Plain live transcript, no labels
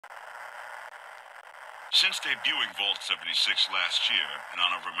Since debuting Vault 76 last year, in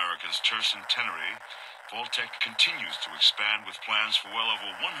honor of America's tercentenary, Vault-Tec continues to expand with plans for well over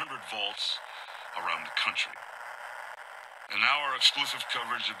 100 vaults around the country. And now our exclusive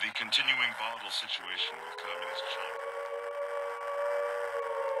coverage of the continuing volatile situation with Communist China.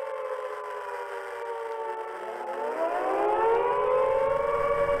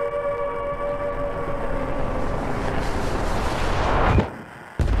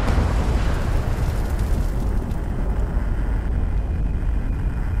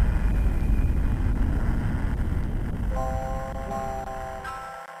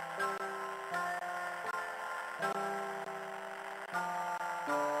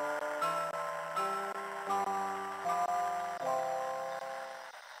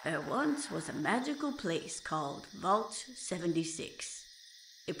 There once was a magical place called Vault 76.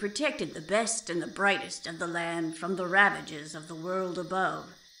 It protected the best and the brightest of the land from the ravages of the world above.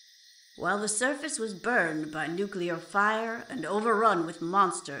 While the surface was burned by nuclear fire and overrun with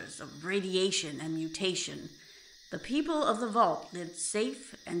monsters of radiation and mutation, the people of the vault lived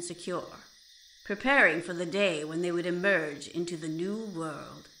safe and secure, preparing for the day when they would emerge into the new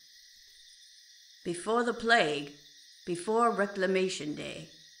world. Before the plague, before Reclamation Day,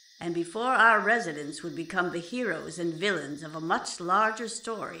 and before our residents would become the heroes and villains of a much larger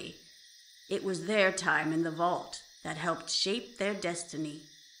story, it was their time in the vault that helped shape their destiny.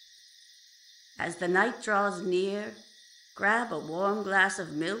 As the night draws near, grab a warm glass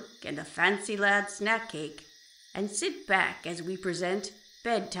of milk and a fancy lad snack cake, and sit back as we present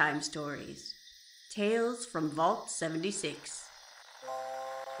Bedtime Stories, Tales from Vault 76.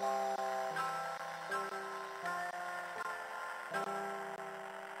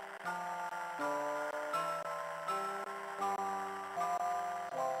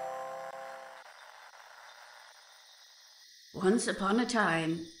 Once upon a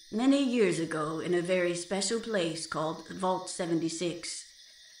time, many years ago, in a very special place called Vault 76,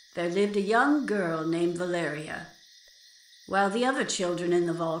 there lived a young girl named Valeria. While the other children in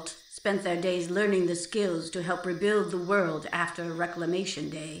the vault spent their days learning the skills to help rebuild the world after Reclamation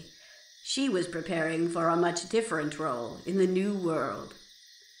Day, she was preparing for a much different role in the new world.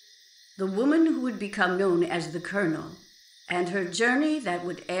 The woman who would become known as the Colonel, and her journey that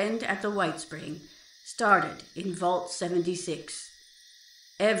would end at the Whitespring, started in Vault 76.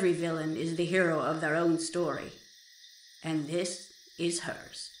 Every villain is the hero of their own story, and this is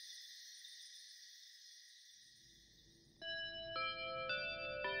hers.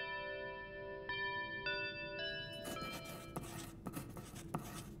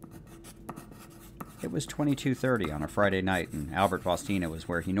 It was 22:30 on a Friday night, and Albert Faustina was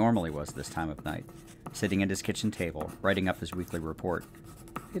where he normally was this time of night, sitting at his kitchen table, writing up his weekly report.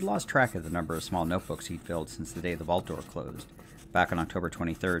 He'd lost track of the number of small notebooks he'd filled since the day the vault door closed, back on October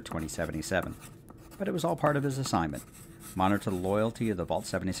 23, 2077. But it was all part of his assignment: monitor the loyalty of the Vault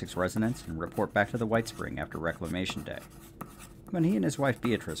 76 residents and report back to the Whitespring after Reclamation Day. When he and his wife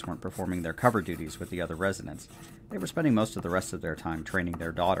Beatrice weren't performing their cover duties with the other residents, they were spending most of the rest of their time training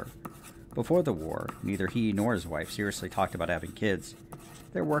their daughter. Before the war, neither he nor his wife seriously talked about having kids.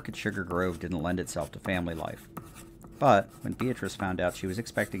 Their work at Sugar Grove didn't lend itself to family life. But when Beatrice found out she was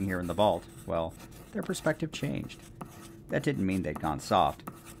expecting here in the vault, well, their perspective changed. That didn't mean they'd gone soft.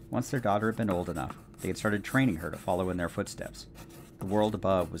 Once their daughter had been old enough, they had started training her to follow in their footsteps. The world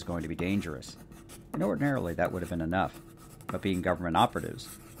above was going to be dangerous, and ordinarily that would have been enough. But being government operatives,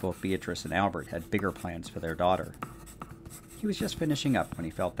 both Beatrice and Albert had bigger plans for their daughter. He was just finishing up when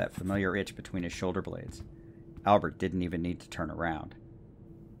he felt that familiar itch between his shoulder blades. Albert didn't even need to turn around.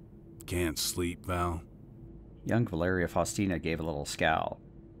 Can't sleep, Val? Young Valeria Faustina gave a little scowl.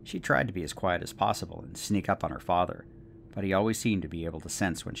 She tried to be as quiet as possible and sneak up on her father, but he always seemed to be able to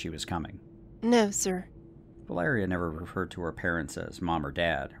sense when she was coming. No, sir. Valeria never referred to her parents as Mom or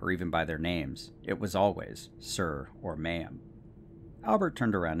Dad, or even by their names. It was always Sir or Ma'am. Albert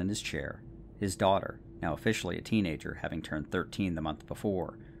turned around in his chair. His daughter, now officially a teenager, having turned 13 the month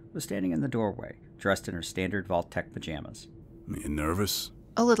before, was standing in the doorway, dressed in her standard Vault-Tec pajamas. You nervous?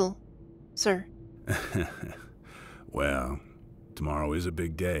 A little, sir. Well, tomorrow is a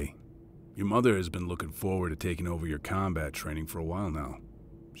big day. Your mother has been looking forward to taking over your combat training for a while now.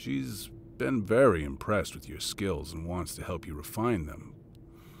 She's been very impressed with your skills and wants to help you refine them.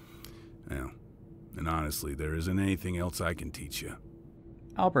 Well, and honestly, there isn't anything else I can teach you.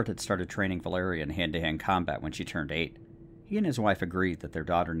 Albert had started training Valeria in hand-to-hand combat when she turned 8. He and his wife agreed that their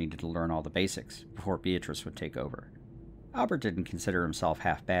daughter needed to learn all the basics before Beatrice would take over. Albert didn't consider himself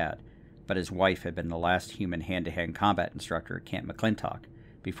half bad, but his wife had been the last human hand-to-hand combat instructor at Camp McClintock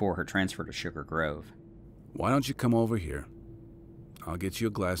before her transfer to Sugar Grove. Why don't you come over here? I'll get you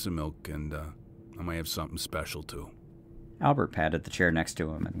a glass of milk, and I might have something special, too. Albert patted the chair next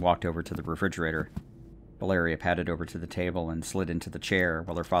to him and walked over to the refrigerator. Valeria padded over to the table and slid into the chair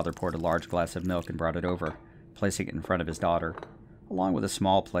while her father poured a large glass of milk and brought it over, placing it in front of his daughter, along with a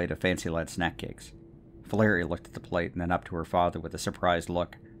small plate of fancy-led snack cakes. Valeria looked at the plate and then up to her father with a surprised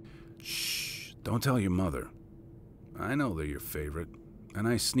look. Shh, don't tell your mother. I know they're your favorite, and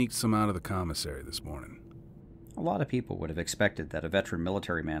I sneaked some out of the commissary this morning. A lot of people would have expected that a veteran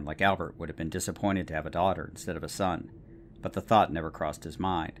military man like Albert would have been disappointed to have a daughter instead of a son, but the thought never crossed his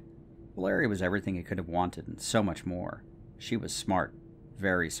mind. Valeria was everything he could have wanted and so much more. She was smart,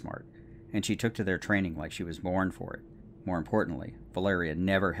 very smart, and she took to their training like she was born for it. More importantly, Valeria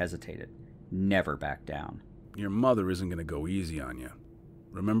never hesitated, never backed down. Your mother isn't going to go easy on you.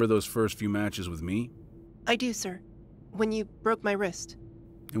 Remember those first few matches with me? I do, sir. When you broke my wrist.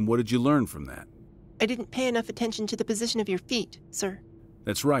 And what did you learn from that? I didn't pay enough attention to the position of your feet, sir.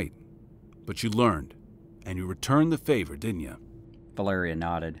 That's right. But you learned. And you returned the favor, didn't you? Valeria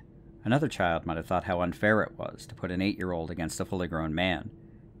nodded. Another child might have thought how unfair it was to put an 8-year-old against a fully grown man,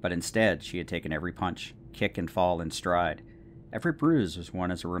 but instead she had taken every punch, kick, and fall in stride. Every bruise was one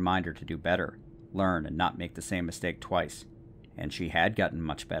as a reminder to do better, learn, and not make the same mistake twice. And she had gotten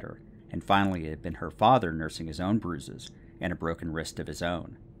much better, and finally it had been her father nursing his own bruises and a broken wrist of his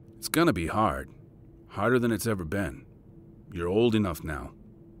own. It's gonna be hard. Harder than it's ever been. You're old enough now.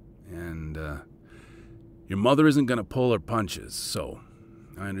 And, your mother isn't gonna pull her punches, so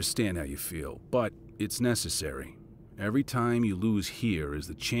I understand how you feel, but it's necessary. Every time you lose here is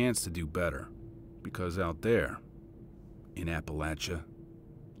the chance to do better. Because out there, in Appalachia,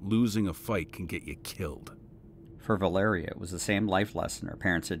 losing a fight can get you killed. For Valeria, it was the same life lesson her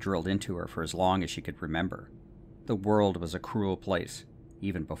parents had drilled into her for as long as she could remember. The world was a cruel place,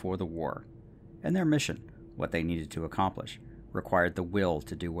 even before the war. And their mission, what they needed to accomplish, required the will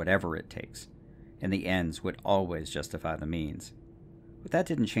to do whatever it takes. And the ends would always justify the means. But that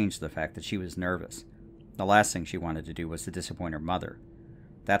didn't change the fact that she was nervous. The last thing she wanted to do was to disappoint her mother.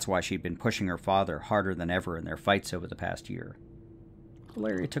 That's why she'd been pushing her father harder than ever in their fights over the past year.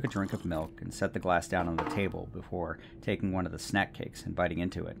 Valeria took a drink of milk and set the glass down on the table before taking one of the snack cakes and biting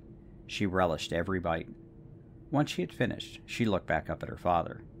into it. She relished every bite. Once she had finished, she looked back up at her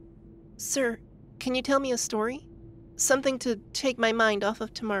father. Sir, can you tell me a story? Something to take my mind off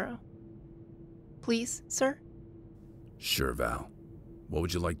of tomorrow. Please, sir? Sure, Val. What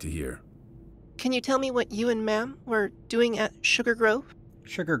would you like to hear? Can you tell me what you and Ma'am were doing at Sugar Grove?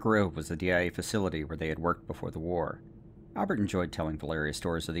 Sugar Grove was the DIA facility where they had worked before the war. Albert enjoyed telling Valeria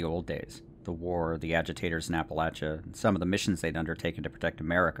stories of the old days, the war, the agitators in Appalachia, and some of the missions they'd undertaken to protect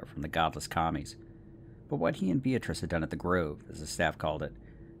America from the godless commies. But what he and Beatrice had done at the Grove, as the staff called it,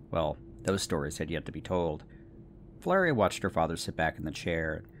 well, those stories had yet to be told. Valeria watched her father sit back in the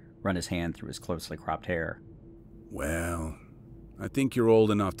chair and run his hand through his closely cropped hair. Well, I think you're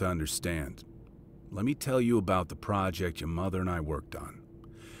old enough to understand. Let me tell you about the project your mother and I worked on.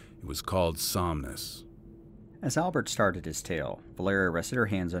 It was called Somnus. As Albert started his tale, Valeria rested her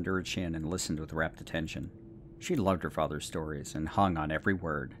hands under her chin and listened with rapt attention. She loved her father's stories and hung on every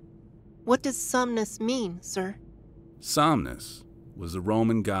word. What does Somnus mean, sir? Somnus was the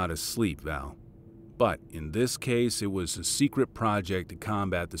Roman goddess sleep, Val. But in this case, it was a secret project to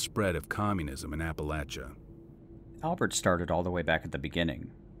combat the spread of communism in Appalachia. Albert started all the way back at the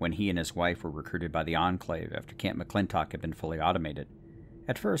beginning, when he and his wife were recruited by the Enclave after Camp McClintock had been fully automated.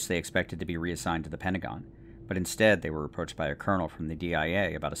 At first, they expected to be reassigned to the Pentagon, but instead they were approached by a colonel from the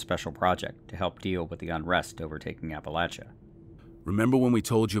DIA about a special project to help deal with the unrest overtaking Appalachia. Remember when we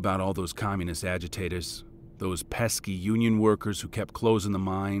told you about all those communist agitators? Those pesky union workers who kept closing the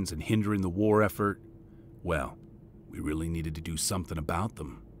mines and hindering the war effort? Well, we really needed to do something about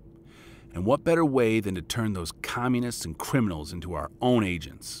them. And what better way than to turn those communists and criminals into our own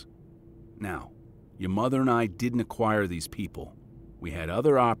agents? Now, your mother and I didn't acquire these people. We had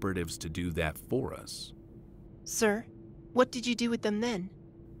other operatives to do that for us. Sir, what did you do with them then?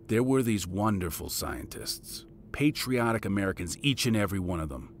 There were these wonderful scientists, patriotic Americans, each and every one of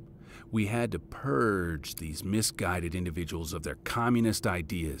them. We had to purge these misguided individuals of their communist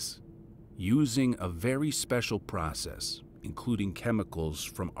ideas, using a very special process, including chemicals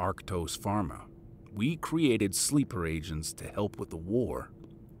from Arctos Pharma. We created sleeper agents to help with the war.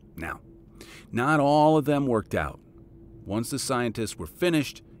 Now, not all of them worked out. Once the scientists were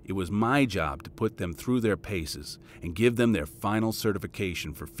finished, it was my job to put them through their paces and give them their final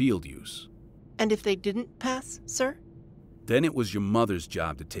certification for field use. And if they didn't pass, sir? Then it was your mother's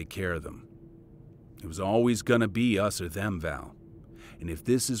job to take care of them. It was always gonna be us or them, Val. And if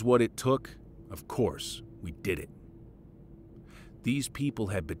this is what it took, of course, we did it. These people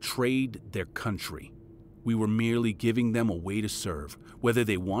had betrayed their country. We were merely giving them a way to serve, whether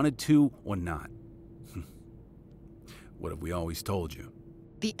they wanted to or not. What have we always told you?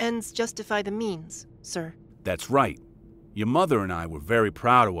 The ends justify the means, sir. That's right. Your mother and I were very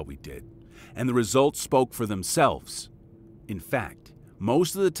proud of what we did, and the results spoke for themselves. In fact,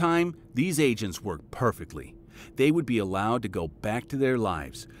 most of the time, these agents worked perfectly. They would be allowed to go back to their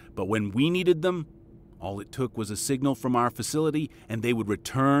lives, but when we needed them, all it took was a signal from our facility, and they would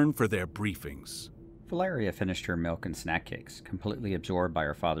return for their briefings. Valeria finished her milk and snack cakes, completely absorbed by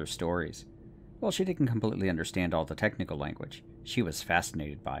her father's stories. While she didn't completely understand all the technical language, she was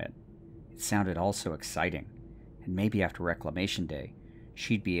fascinated by it. It sounded all so exciting, and maybe after Reclamation Day,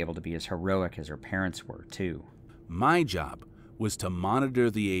 she'd be able to be as heroic as her parents were, too. My job was to monitor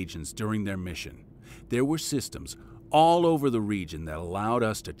the agents during their mission. There were systems all over the region that allowed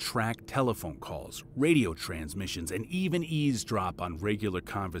us to track telephone calls, radio transmissions, and even eavesdrop on regular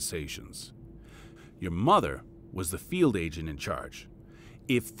conversations. Your mother was the field agent in charge.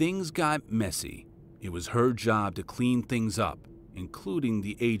 If things got messy, it was her job to clean things up, including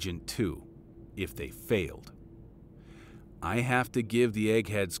the agent too, if they failed. I have to give the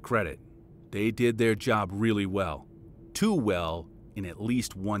eggheads credit. They did their job really well. Too well in at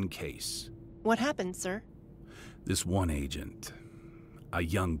least one case. What happened, sir? This one agent, a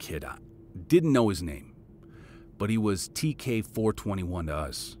young kid, didn't know his name, but he was TK-421 to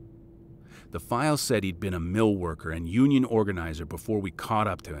us. The file said he'd been a mill worker and union organizer before we caught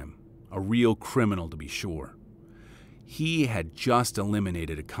up to him, a real criminal to be sure. He had just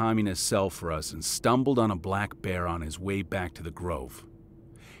eliminated a communist cell for us and stumbled on a black bear on his way back to the Grove.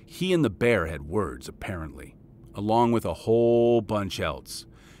 He and the bear had words, apparently, along with a whole bunch else.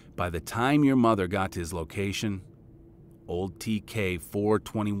 By the time your mother got to his location, old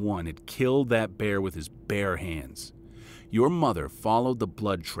TK-421 had killed that bear with his bare hands. Your mother followed the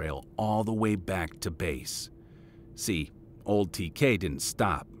blood trail all the way back to base. See, old TK didn't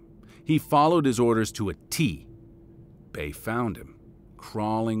stop. He followed his orders to a T. Bay found him,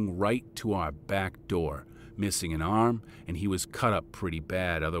 crawling right to our back door, missing an arm, and he was cut up pretty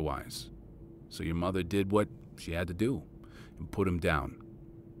bad otherwise. So your mother did what she had to do and put him down.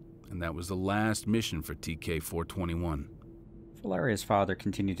 And that was the last mission for TK-421. Valeria's father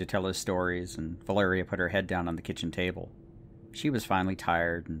continued to tell his stories, and Valeria put her head down on the kitchen table. She was finally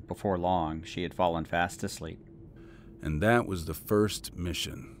tired, and before long, she had fallen fast asleep. And that was the first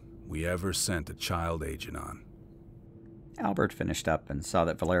mission we ever sent a child agent on. Albert finished up and saw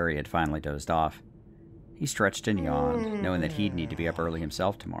that Valeria had finally dozed off. He stretched and yawned, knowing that he'd need to be up early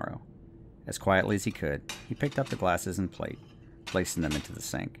himself tomorrow. As quietly as he could, he picked up the glasses and plate, placing them into the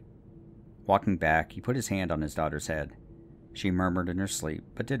sink. Walking back, he put his hand on his daughter's head. She murmured in her sleep,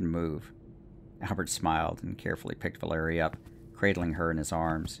 but didn't move. Albert smiled and carefully picked Valeria up, cradling her in his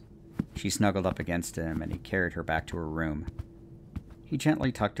arms. She snuggled up against him, and he carried her back to her room. He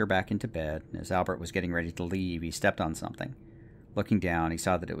gently tucked her back into bed, and as Albert was getting ready to leave, he stepped on something. Looking down, he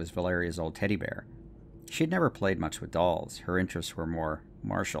saw that it was Valeria's old teddy bear. She had never played much with dolls. Her interests were more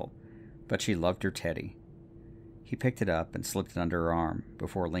martial, but she loved her teddy. He picked it up and slipped it under her arm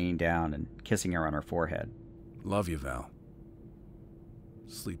before leaning down and kissing her on her forehead. Love you, Val.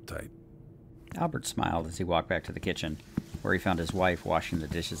 Sleep tight. Albert smiled as he walked back to the kitchen, where he found his wife washing the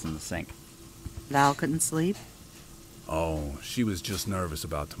dishes in the sink. Val couldn't sleep? Oh, she was just nervous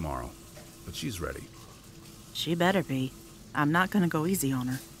about tomorrow, but she's ready. She better be. I'm not gonna go easy on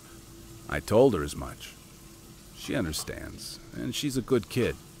her. I told her as much. She understands, and she's a good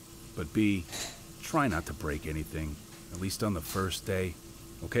kid. But B, try not to break anything, at least on the first day.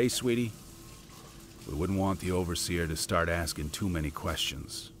 Okay, sweetie? We wouldn't want the overseer to start asking too many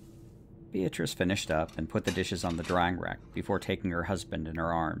questions. Beatrice finished up and put the dishes on the drying rack before taking her husband in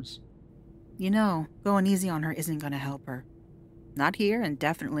her arms. You know, going easy on her isn't gonna help her. Not here and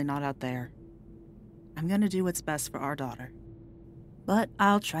definitely not out there. I'm gonna do what's best for our daughter. But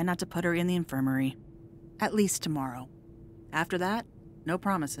I'll try not to put her in the infirmary. At least tomorrow. After that, no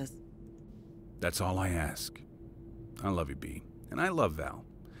promises. That's all I ask. I love you, B, and I love Val.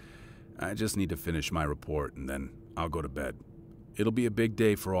 I just need to finish my report, and then I'll go to bed. It'll be a big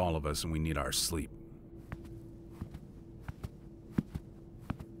day for all of us, and we need our sleep.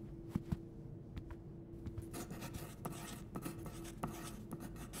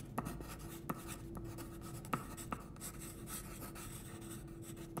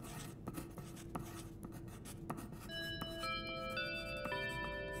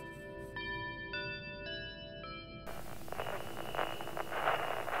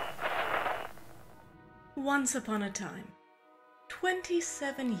 Once upon a time,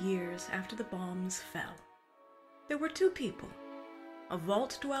 27 years after the bombs fell, there were two people a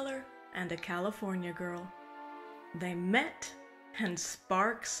vault dweller and a California girl. They met, and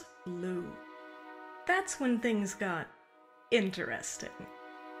sparks flew. That's when things got interesting.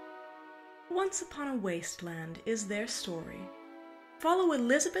 Once Upon a Wasteland is their story. Follow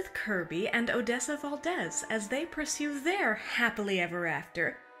Elizabeth Kirby and Odessa Valdez as they pursue their happily ever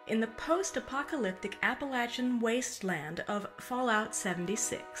after in the post-apocalyptic Appalachian wasteland of Fallout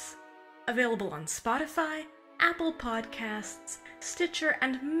 76. Available on Spotify, Apple Podcasts, Stitcher,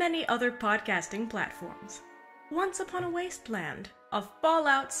 and many other podcasting platforms. Once Upon a Wasteland, a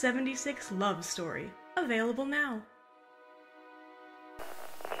Fallout 76 love story. Available now.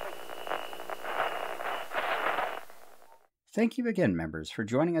 Thank you again, members, for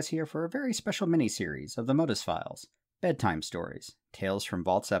joining us here for a very special mini-series of the MODUS Files, Bedtime Stories, Tales from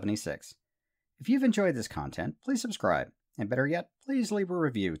Vault 76. If you've enjoyed this content, please subscribe, and better yet, please leave a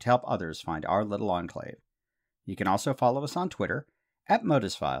review to help others find our little enclave. You can also follow us on Twitter,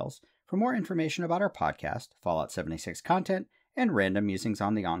 @MODUS Files, for more information about our podcast, Fallout 76 content, and random musings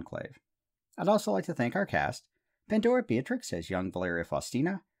on the Enclave. I'd also like to thank our cast, Pandora Beatrix as young Valeria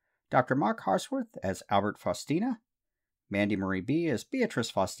Faustina, Dr. Mark Harsworth as Albert Faustina, Mandy Marie B. as Beatrice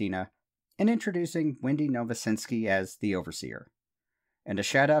Faustina, and introducing Wendy Novosinski as the Overseer. And a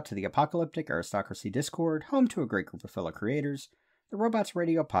shout out to the Apocalyptic Aristocracy Discord, home to a great group of fellow creators, the Robots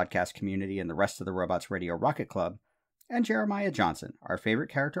Radio podcast community, and the rest of the Robots Radio Rocket Club, and Jeremiah Johnson, our favorite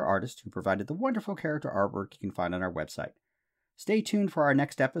character artist who provided the wonderful character artwork you can find on our website. Stay tuned for our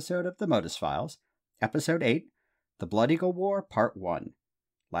next episode of the MODUS Files, Episode 8, The Blood Eagle War, Part 1.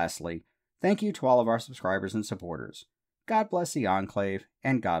 Lastly, thank you to all of our subscribers and supporters. God bless the Enclave,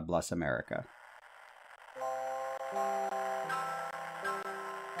 and God bless America.